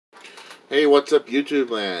Hey, what's up, YouTube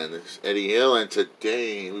land? This is Eddie Hill, and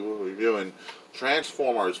today we will be reviewing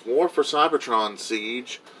Transformers-War for Cybertron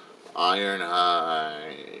Siege,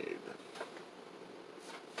 Ironhide.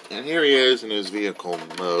 And here he is in his vehicle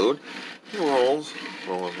mode. He rolls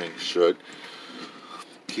things should.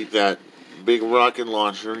 Keep that big rocket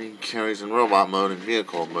launcher he carries in robot mode and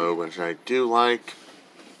vehicle mode, which I do like.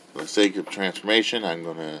 For the sake of transformation, I'm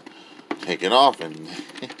going to take it off and...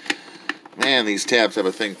 Man, these tabs have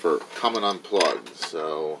a thing for coming unplugged,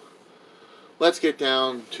 so let's get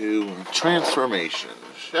down to transformation,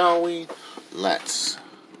 shall we? Let's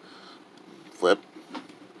flip,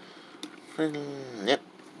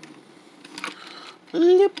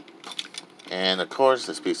 and of course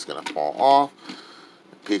this piece is going to fall off.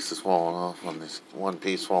 The piece is falling off on this, one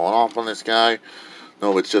piece falling off on this guy.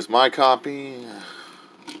 No, it's just my copy.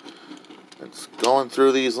 It's going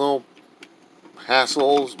through these little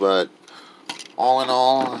hassles, but all in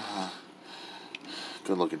all,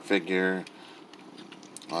 good looking figure.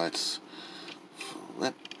 Let's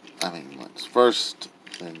flip. Let's first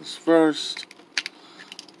things first.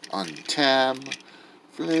 Untab,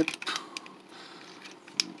 flip,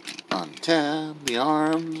 untab the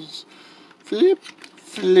arms, flip,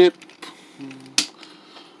 flip,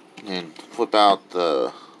 and flip out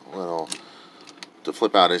the little, to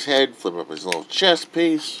flip out his head, flip up his little chest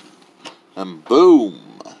piece, and boom!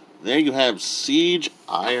 There you have Siege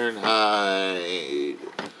Ironhide.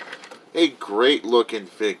 A great looking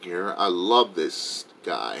figure. I love this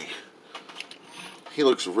guy. He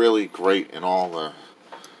looks really great, and all the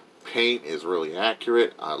paint is really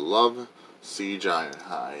accurate. I love Siege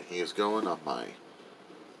Ironhide. He is going on my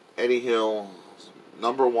Eddie Hill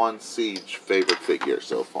 #1 Siege favorite figure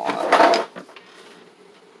so far.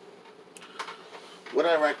 Would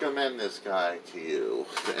I recommend this guy to you,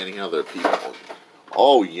 to any other people?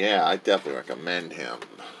 Oh yeah, I definitely recommend him.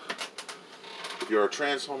 If you're a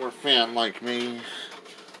Transformer fan like me,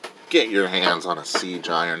 get your hands on a Siege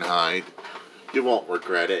Ironhide. You won't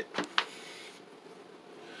regret it.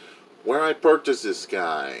 Where I purchased this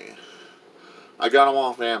guy, I got him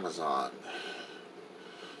off Amazon.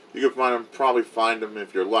 You can probably find him,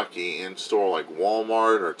 if you're lucky, in store like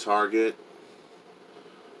Walmart or Target.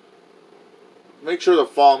 Make sure to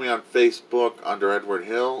follow me on Facebook under Edward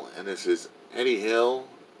Hill, and this is Eddie Hill.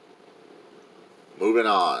 Moving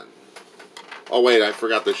on. Oh wait, I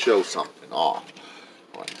forgot to show something off.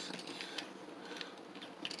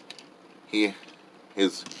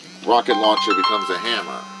 His rocket launcher becomes a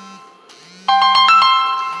hammer.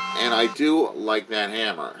 And I do like that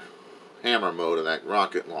hammer mode of that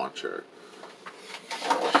rocket launcher.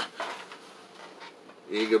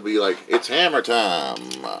 You could be like, it's hammer time.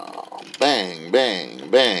 Bang, bang,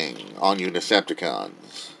 bang on you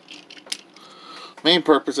Decepticons. Main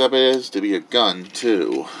purpose of it is to be a gun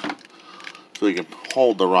too, so you can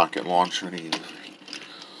hold the rocket launcher and you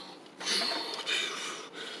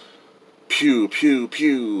pew pew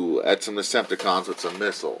pew at some Decepticons with some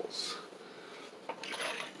missiles.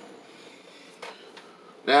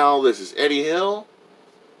 Now this is Eddie Hill.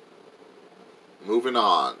 Moving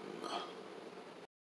on.